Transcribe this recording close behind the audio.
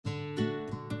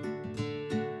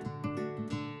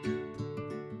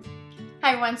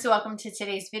Hi everyone, so welcome to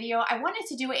today's video. I wanted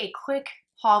to do a quick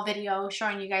haul video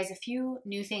showing you guys a few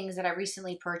new things that I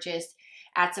recently purchased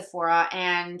at Sephora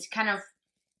and kind of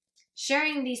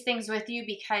sharing these things with you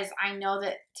because I know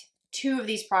that two of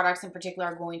these products in particular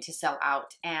are going to sell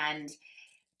out, and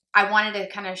I wanted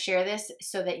to kind of share this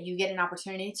so that you get an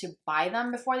opportunity to buy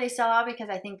them before they sell out, because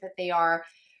I think that they are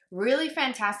really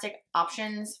fantastic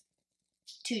options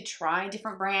to try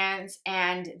different brands,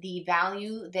 and the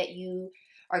value that you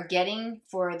are getting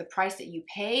for the price that you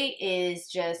pay is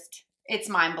just, it's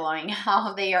mind-blowing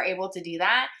how they are able to do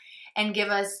that and give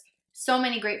us so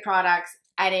many great products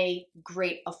at a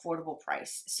great affordable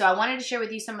price. So I wanted to share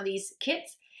with you some of these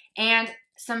kits and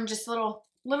some just little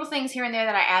things here and there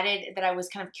that I added that I was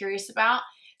kind of curious about.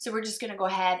 So we're just gonna go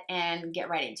ahead and get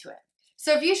right into it.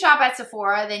 So if you shop at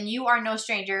Sephora, then you are no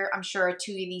stranger, I'm sure,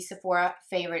 to the Sephora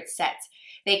favorite sets.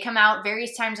 They come out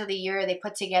various times of the year. They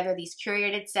put together these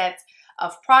curated sets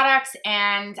of products,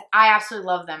 and I absolutely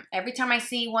love them. Every time I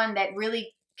see one that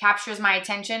really captures my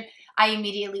attention, I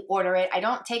immediately order it. I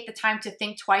don't take the time to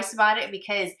think twice about it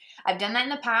because I've done that in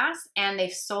the past and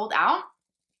they've sold out,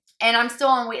 and I'm still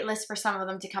on wait list for some of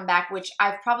them to come back, which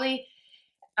I'm probably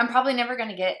never going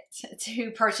to get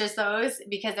to purchase those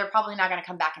because they're probably not going to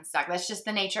come back in stock. That's just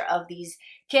the nature of these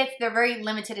kits. They're very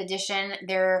limited edition.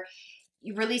 They're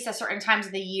released at certain times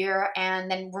of the year, and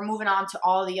then we're moving on to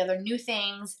all the other new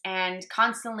things, and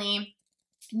constantly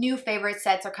new favorite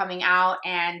sets are coming out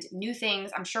and new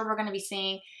things. I'm sure we're going to be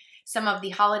seeing some of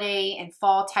the holiday and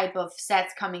fall type of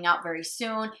sets coming out very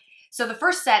soon. So the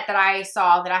first set that I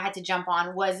saw that I had to jump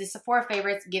on was the Sephora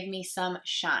Favorites Give Me Some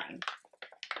Shine.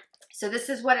 So this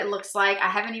is what it looks like. I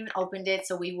haven't even opened it,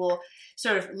 so we will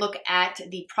sort of look at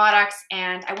the products,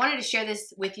 and I wanted to share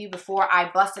this with you before I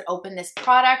busted open this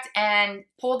product and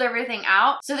pulled everything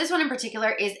out. So this one in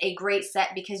particular is a great set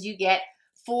because you get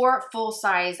 4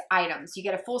 full-size items. You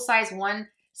get a full-size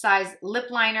one-size lip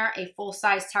liner, a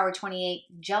full-size Tower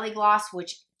 28 Jelly Gloss,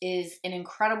 which is an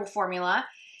incredible formula.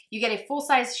 You get a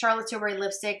full-size Charlotte Tilbury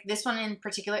lipstick. This one in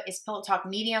particular is Pillow Talk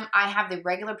Medium. I have the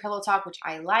regular Pillow Talk, which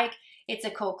I like. It's a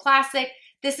cult classic.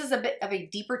 This is a bit of a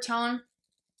deeper tone.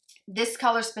 This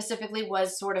color specifically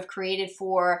was sort of created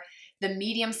for the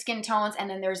medium skin tones, and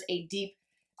then there's a deep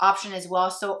option as well.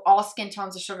 So all skin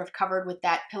tones are sort of covered with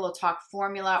that Pillow Talk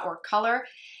formula or color.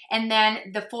 And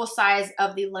then the full size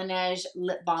of the Laneige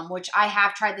Lip Balm, which I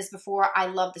have tried this before. I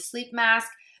love the sleep mask,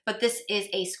 but this is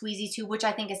a squeezy tube, which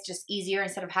I think is just easier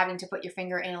instead of having to put your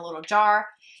finger in a little jar.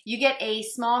 You get a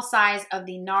small size of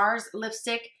the NARS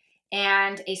lipstick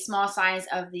and a small size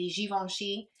of the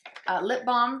Givenchy lip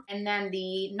balm. And then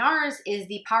the NARS is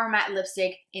the Power Matte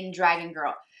lipstick in Dragon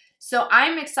Girl. So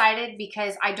I'm excited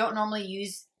because I don't normally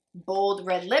use bold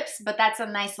red lips, but that's a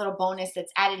nice little bonus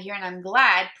that's added here. And I'm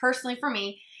glad, personally for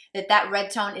me, that that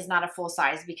red tone is not a full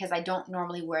size because I don't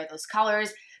normally wear those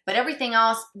colors. But everything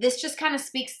else, this just kind of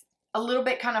speaks a little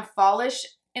bit kind of fallish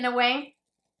in a way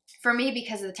for me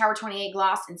because of the Tower 28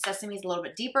 gloss, and Sesame is a little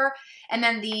bit deeper. And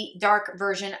then the dark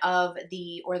version of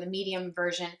the medium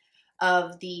version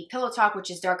of the Pillow Talk, which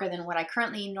is darker than what I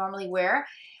currently normally wear.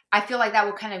 I feel like that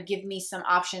will kind of give me some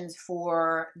options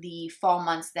for the fall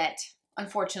months that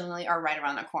unfortunately are right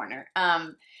around the corner.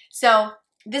 So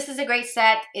this is a great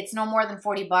set. It's no more than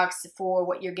 40 bucks for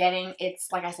what you're getting.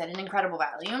 It's, like I said, an incredible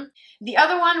value. The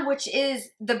other one, which is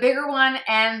the bigger one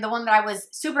and the one that I was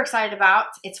super excited about,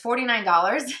 it's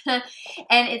 $49 and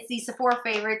it's the Sephora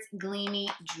Favorites Gleamy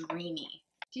Dreamy.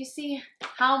 Do you see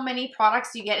how many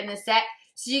products you get in this set?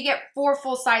 So you get 4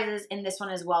 full sizes in this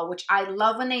one as well, which I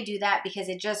love when they do that because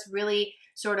it just really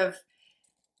sort of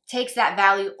takes that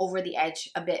value over the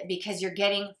edge a bit because you're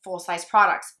getting full-size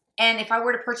products. And if I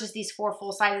were to purchase these 4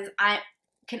 full sizes, I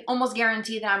can almost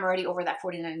guarantee that I'm already over that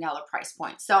 $49 price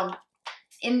point. So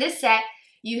in this set,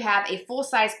 you have a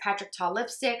full-size Patrick Ta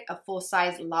lipstick, a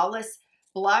full-size Lawless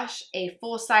blush, a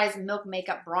full-size Milk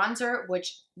Makeup bronzer,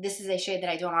 which this is a shade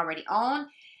that I don't already own,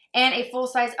 and a full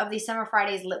size of the Summer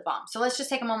Fridays lip balm. So let's just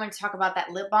take a moment to talk about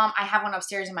that lip balm. I have one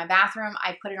upstairs in my bathroom.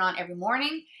 I put it on every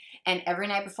morning and every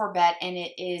night before bed, and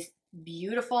it is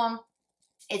beautiful.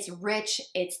 It's rich.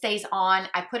 It stays on.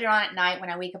 I put it on at night. When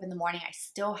I wake up in the morning, I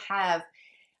still have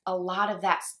a lot of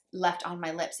that left on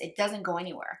my lips. It doesn't go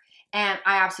anywhere, and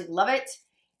I absolutely love it.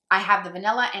 I have the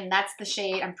vanilla, and that's the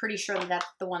shade. I'm pretty sure that that's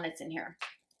the one that's in here.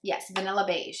 Yes, Vanilla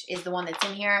Beige is the one that's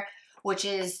in here, which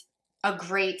is a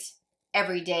great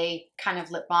everyday kind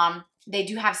of lip balm. They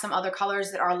do have some other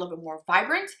colors that are a little bit more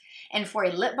vibrant, and for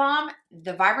a lip balm,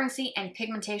 the vibrancy and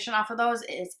pigmentation off of those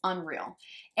is unreal.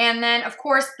 And then of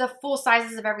course the full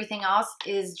sizes of everything else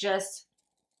is just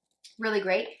really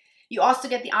great. You also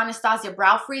get the Anastasia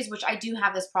Brow Freeze, which I do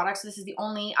have this product, so this is the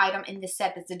only item in this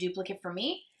set that's a duplicate for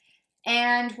me.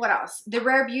 And what else? The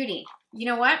Rare Beauty. You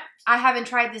know what? I haven't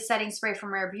tried this setting spray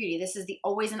from Rare Beauty. This is the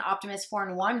Always an Optimist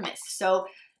 4-in-1 mist. So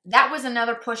that was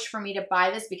another push for me to buy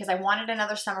this because I wanted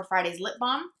another Summer Fridays lip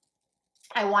balm.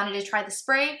 I wanted to try the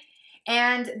spray.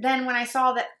 And then when I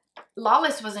saw that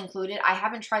Lawless was included, I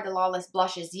haven't tried the Lawless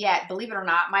blushes yet. Believe it or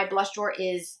not, my blush drawer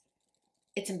is,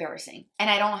 it's embarrassing. And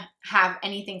I don't have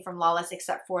anything from Lawless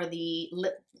except for the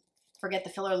lip, forget the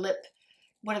filler lip,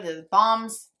 what are the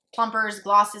balms, plumpers,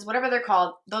 glosses, whatever they're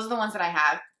called. Those are the ones that I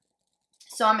have.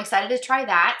 So I'm excited to try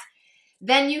that.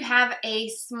 Then you have a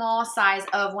small size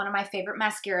of one of my favorite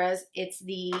mascaras. It's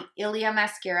the Ilia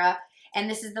mascara, and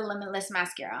this is the Limitless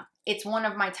mascara. It's one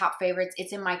of my top favorites.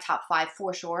 It's in my top 5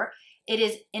 for sure. It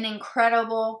is an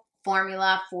incredible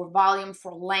formula for volume,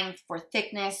 for length, for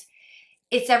thickness.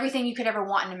 It's everything you could ever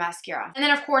want in a mascara. And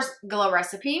then of course, Glow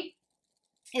Recipe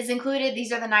is included.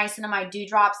 These are the niacinamide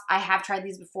dewdrops. I have tried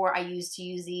these before. I used to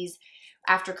use these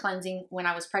after cleansing when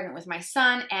I was pregnant with my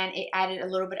son, and it added a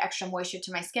little bit extra moisture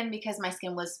to my skin because my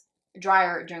skin was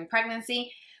drier during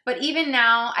pregnancy. But even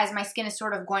now, as my skin is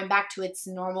sort of going back to its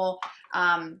normal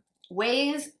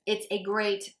ways, it's a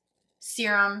great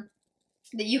serum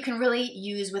that you can really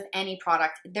use with any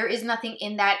product. There is nothing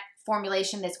in that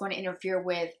formulation that's going to interfere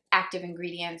with active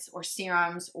ingredients or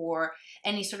serums or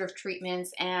any sort of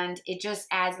treatments, and it just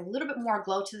adds a little bit more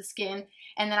glow to the skin.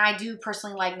 And then I do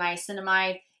personally like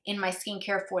niacinamide in my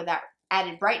skincare for that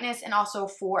added brightness and also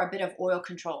for a bit of oil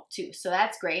control too. So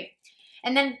that's great.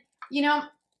 And then, you know,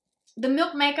 the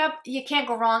Milk makeup, you can't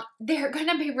go wrong. They're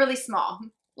gonna be really small,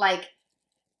 like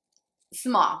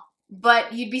small,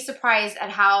 but you'd be surprised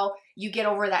at how you get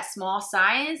over that small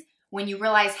size when you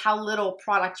realize how little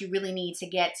product you really need to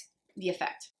get the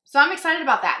effect. So I'm excited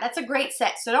about that. That's a great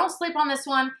set. So don't sleep on this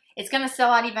one. It's gonna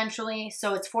sell out eventually.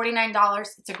 So it's $49.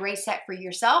 It's a great set for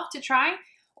yourself to try.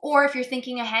 Or if you're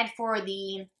thinking ahead for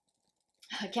the,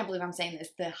 I can't believe I'm saying this,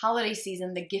 the holiday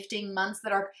season, the gifting months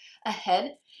that are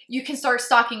ahead, you can start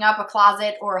stocking up a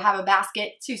closet or have a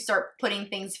basket to start putting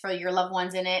things for your loved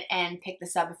ones in it and pick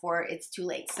this up before it's too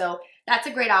late. So that's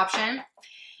a great option.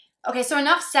 Okay, so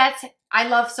enough sets. I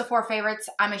love Sephora favorites.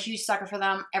 I'm a huge sucker for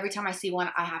them. Every time I see one,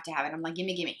 I have to have it. I'm like,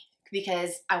 gimme, gimme,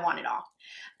 because I want it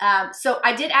all. So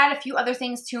I did add a few other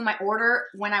things to my order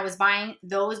when I was buying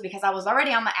those because I was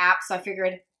already on the app, so I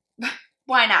figured,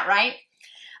 why not, right?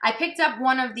 I picked up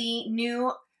one of the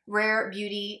new Rare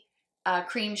Beauty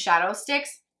cream shadow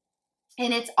sticks,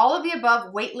 and it's all of the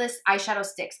above weightless eyeshadow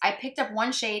sticks. I picked up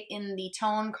one shade in the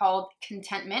tone called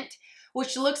Contentment,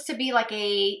 which looks to be like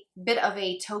a bit of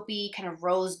a taupey, kind of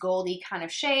rose goldy kind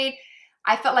of shade.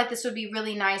 I felt like this would be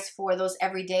really nice for those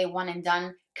everyday one and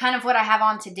done, kind of what I have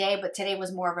on today, but today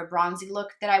was more of a bronzy look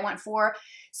that I went for.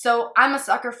 So I'm a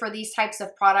sucker for these types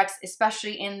of products,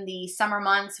 especially in the summer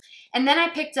months. And then I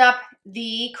picked up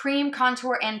the Cream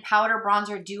Contour and Powder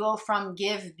Bronzer Duo from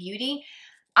Give Beauty.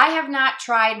 I have not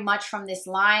tried much from this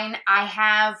line. I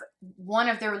have one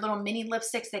of their little mini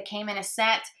lipsticks that came in a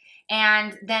set.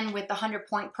 And then with the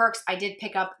 100-point perks, I did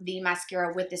pick up the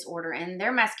mascara with this order. And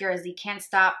their mascara is the Can't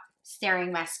Stop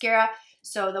Staring Mascara.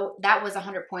 So that was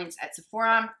 100 points at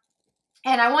Sephora.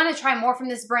 And I want to try more from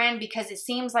this brand because it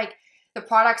seems like the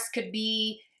products could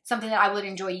be something that I would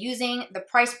enjoy using. The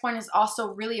price point is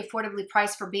also really affordably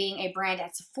priced for being a brand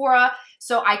at Sephora.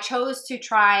 So I chose to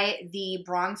try the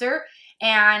bronzer.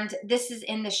 And this is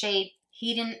in the shade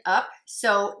Heating Up.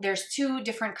 So there's 2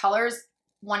 different colors.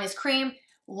 One is cream,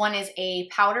 one is a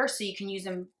powder. So you can use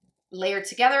them layered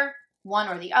together, one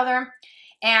or the other.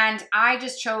 And I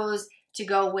just chose to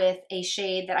go with a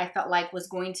shade that I felt like was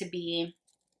going to be,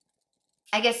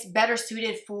 I guess, better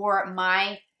suited for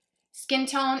my skin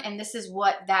tone. And this is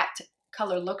what that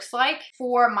color looks like.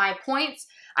 For my points,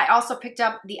 I also picked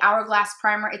up the Hourglass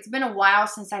Primer. It's been a while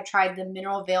since I tried the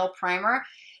Mineral Veil Primer.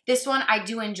 This one I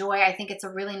do enjoy. I think it's a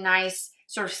really nice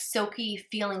sort of silky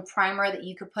feeling primer that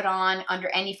you could put on under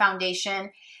any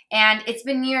foundation. And it's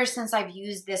been years since I've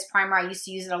used this primer. I used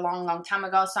to use it a long, long time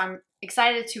ago. So I'm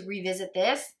excited to revisit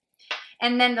this.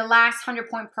 And then the last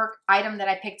 100-point perk item that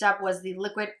I picked up was the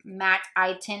Liquid Matte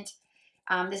Eye Tint.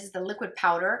 This is the liquid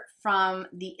powder from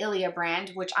the Ilia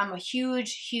brand, which I'm a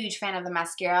huge, huge fan of the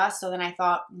mascara. So then I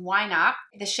thought, why not?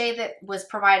 The shade that was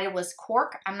provided was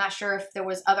Cork. I'm not sure if there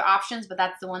was other options, but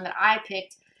that's the one that I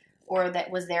picked or that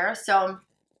was there. So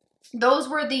those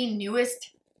were the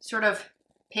newest sort of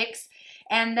picks.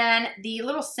 And then the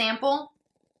little sample,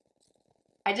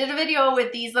 I did a video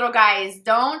with these little guys.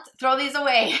 Don't throw these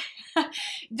away.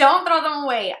 Don't throw them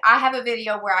away. I have a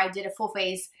video where I did a full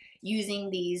face using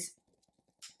these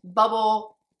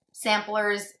bubble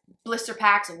samplers, blister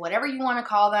packs, whatever you want to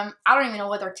call them. I don't even know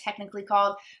what they're technically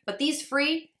called, but these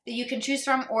free that you can choose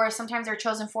from, or sometimes they're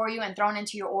chosen for you and thrown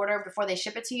into your order before they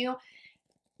ship it to you.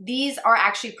 These are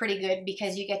actually pretty good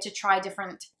because you get to try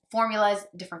different formulas,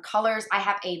 different colors. I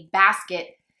have a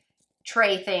basket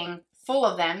tray thing full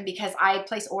of them because I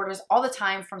place orders all the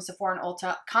time from Sephora and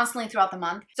Ulta constantly throughout the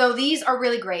month. So these are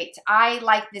really great. I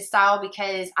like this style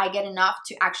because I get enough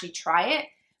to actually try it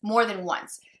more than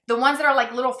once. The ones that are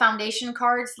like little foundation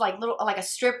cards, like a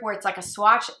strip where it's like a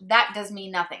swatch, that does me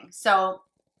nothing. So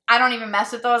I don't even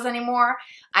mess with those anymore.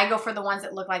 I go for the ones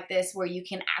that look like this where you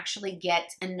can actually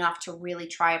get enough to really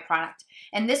try a product.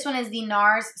 And this one is the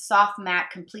NARS Soft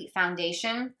Matte Complete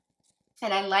Foundation.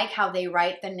 And I like how they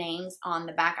write the names on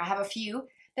the back. I have a few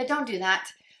that don't do that.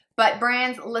 But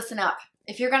brands, listen up.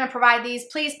 If you're going to provide these,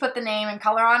 please put the name and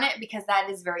color on it because that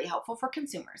is very helpful for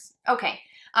consumers. Okay,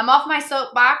 I'm off my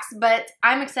soapbox, but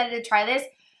I'm excited to try this.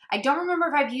 I don't remember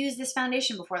if I've used this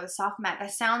foundation before, the Soft Matte.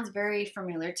 That sounds very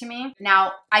familiar to me.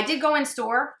 Now, I did go in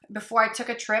store before I took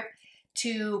a trip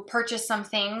to purchase some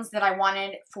things that I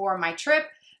wanted for my trip,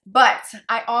 but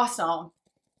I also,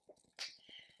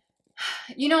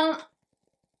 you know,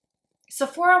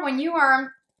 Sephora, when you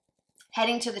are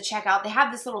heading to the checkout, they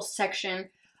have this little section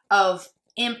of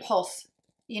impulse,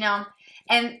 you know,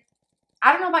 and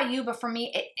I don't know about you, but for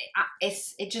me,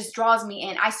 it just draws me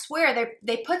in. I swear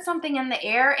they put something in the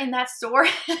air in that store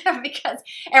because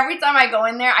every time I go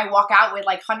in there, I walk out with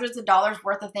like hundreds of dollars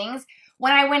worth of things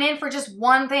when I went in for just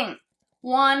one thing,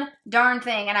 one darn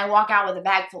thing, and I walk out with a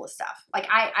bag full of stuff. Like,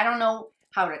 I don't know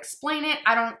how to explain it.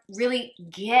 I don't really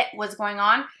get what's going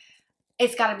on.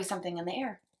 It's got to be something in the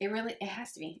air. It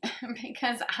has to be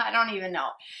because I don't even know.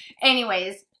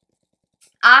 Anyways,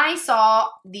 I saw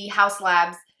the Haus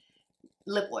Labs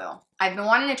lip oil. I've been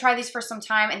wanting to try these for some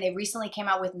time, and they recently came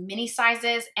out with mini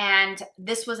sizes, and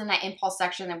this was in that impulse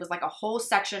section. It was like a whole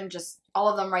section, just all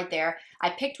of them right there.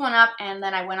 I picked one up, and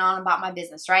then I went on about my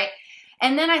business, right?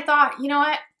 And then I thought, you know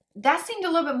what? That seemed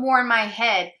a little bit more in my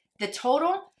head, the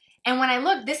total. And when I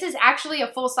looked, this is actually a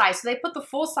full size. So they put the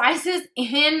full sizes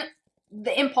in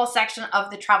the impulse section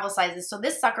of the travel sizes. So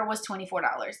this sucker was $24.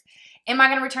 Am I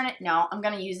going to return it? No, I'm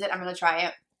going to use it. I'm going to try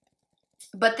it.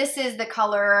 But this is the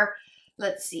color,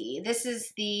 let's see. This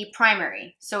is the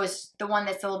primary. So it's the one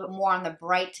that's a little bit more on the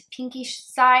bright pinkish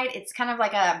side. It's kind of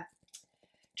like a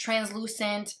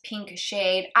translucent pink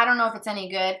shade. I don't know if it's any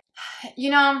good.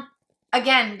 You know,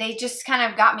 again, they just kind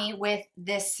of got me with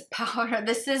this powder.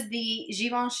 This is the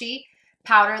Givenchy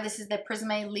powder. This is the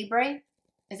Prisme Libre.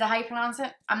 Is that how you pronounce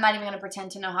it? I'm not even going to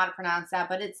pretend to know how to pronounce that,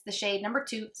 but it's the shade number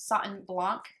 2, Satin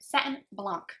Blanc. Satin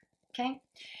Blanc, okay?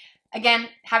 Again,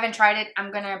 haven't tried it.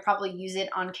 I'm going to probably use it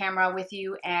on camera with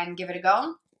you and give it a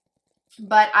go.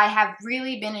 But I have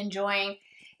really been enjoying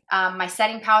my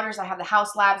setting powders. I have the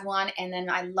Haus Labs one, and then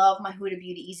I love my Huda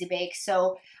Beauty Easy Bake.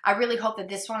 So I really hope that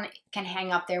this one can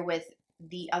hang up there with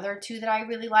the other two that I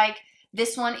really like.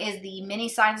 This one is the mini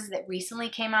sizes that recently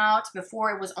came out.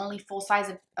 Before, it was only full size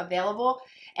available.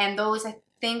 And those, I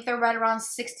think they're right around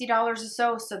 $60 or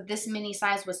so. So this mini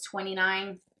size was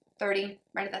 $29, $30,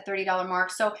 right at that $30 mark.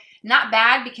 So not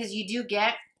bad because you do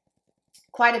get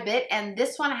quite a bit. And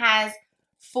this one has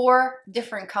 4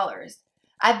 different colors.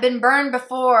 I've been burned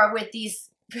before with these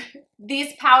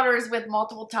powders with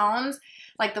multiple tones.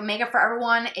 Like the Makeup Forever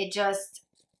one, it just...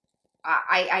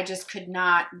 I just could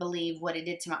not believe what it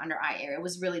did to my under eye area. It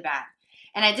was really bad.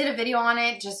 And I did a video on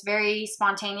it, just very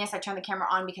spontaneous. I turned the camera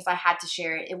on because I had to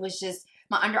share it. It was just,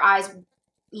 my under eyes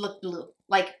looked blue,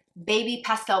 like baby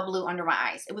pastel blue under my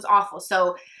eyes. It was awful.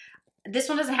 So this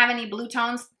one doesn't have any blue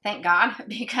tones, thank God,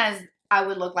 because I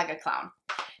would look like a clown.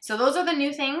 So those are the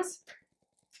new things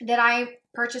that I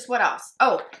purchased. What else?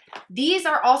 Oh, these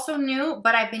are also new,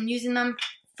 but I've been using them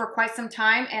for quite some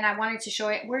time, and I wanted to show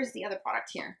it. Where's the other product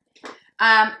here?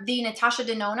 The Natasha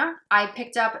Denona. I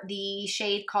picked up the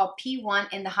shade called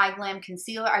P1 in the High Glam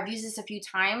Concealer. I've used this a few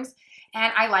times,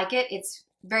 and I like it. It's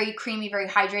very creamy, very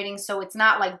hydrating, so it's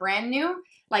not like brand new,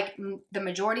 like the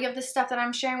majority of the stuff that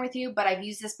I'm sharing with you, but I've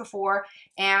used this before,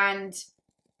 and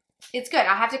it's good.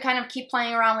 I have to kind of keep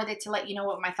playing around with it to let you know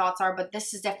what my thoughts are, but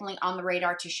this is definitely on the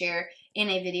radar to share in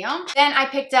a video. Then I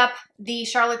picked up the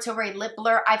Charlotte Tilbury Lip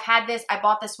Blur. I've had this. I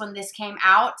bought this when this came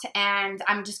out, and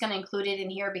I'm just going to include it in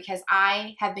here because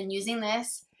I have been using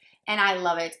this, and I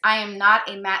love it. I am not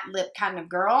a matte lip kind of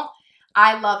girl.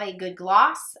 I love a good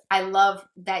gloss. I love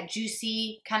that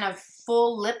juicy kind of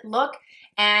full lip look,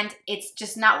 and it's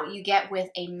just not what you get with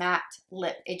a matte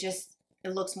lip. It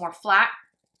looks more flat.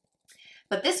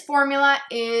 But this formula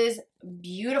is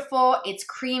beautiful. It's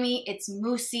creamy, it's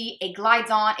moussey, it glides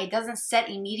on, it doesn't set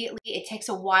immediately. It takes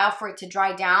a while for it to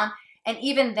dry down. And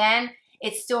even then,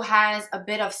 it still has a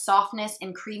bit of softness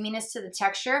and creaminess to the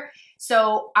texture.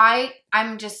 So I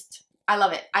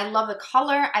love it. I love the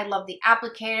color, I love the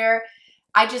applicator.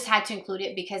 I just had to include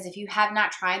it because if you have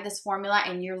not tried this formula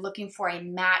and you're looking for a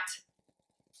matte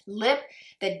lip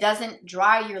that doesn't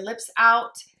dry your lips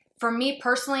out, for me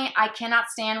personally, I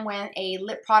cannot stand when a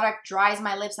lip product dries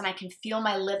my lips and I can feel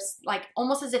my lips like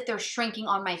almost as if they're shrinking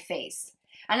on my face.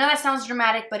 I know that sounds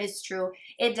dramatic, but it's true.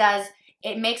 It does.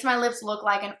 It makes my lips look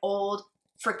like an old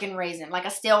freaking raisin, like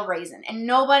a stale raisin. And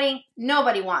nobody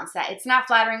wants that. It's not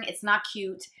flattering. It's not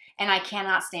cute. And I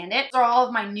cannot stand it. These are all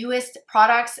of my newest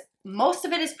products. Most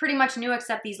of it is pretty much new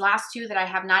except these last two that I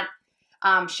have not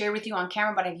shared with you on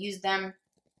camera, but I've used them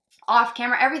off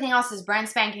camera. Everything else is brand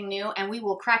spanking new, and we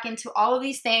will crack into all of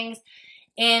these things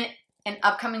in an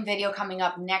upcoming video coming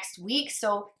up next week.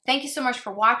 So thank you so much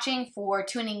for watching, for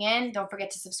tuning in. Don't forget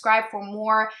to subscribe for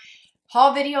more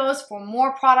haul videos, for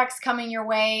more products coming your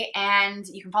way, and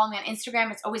you can follow me on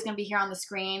Instagram. It's always going to be here on the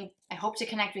screen. I hope to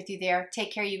connect with you there.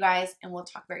 Take care, you guys, and we'll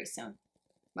talk very soon.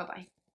 Bye-bye.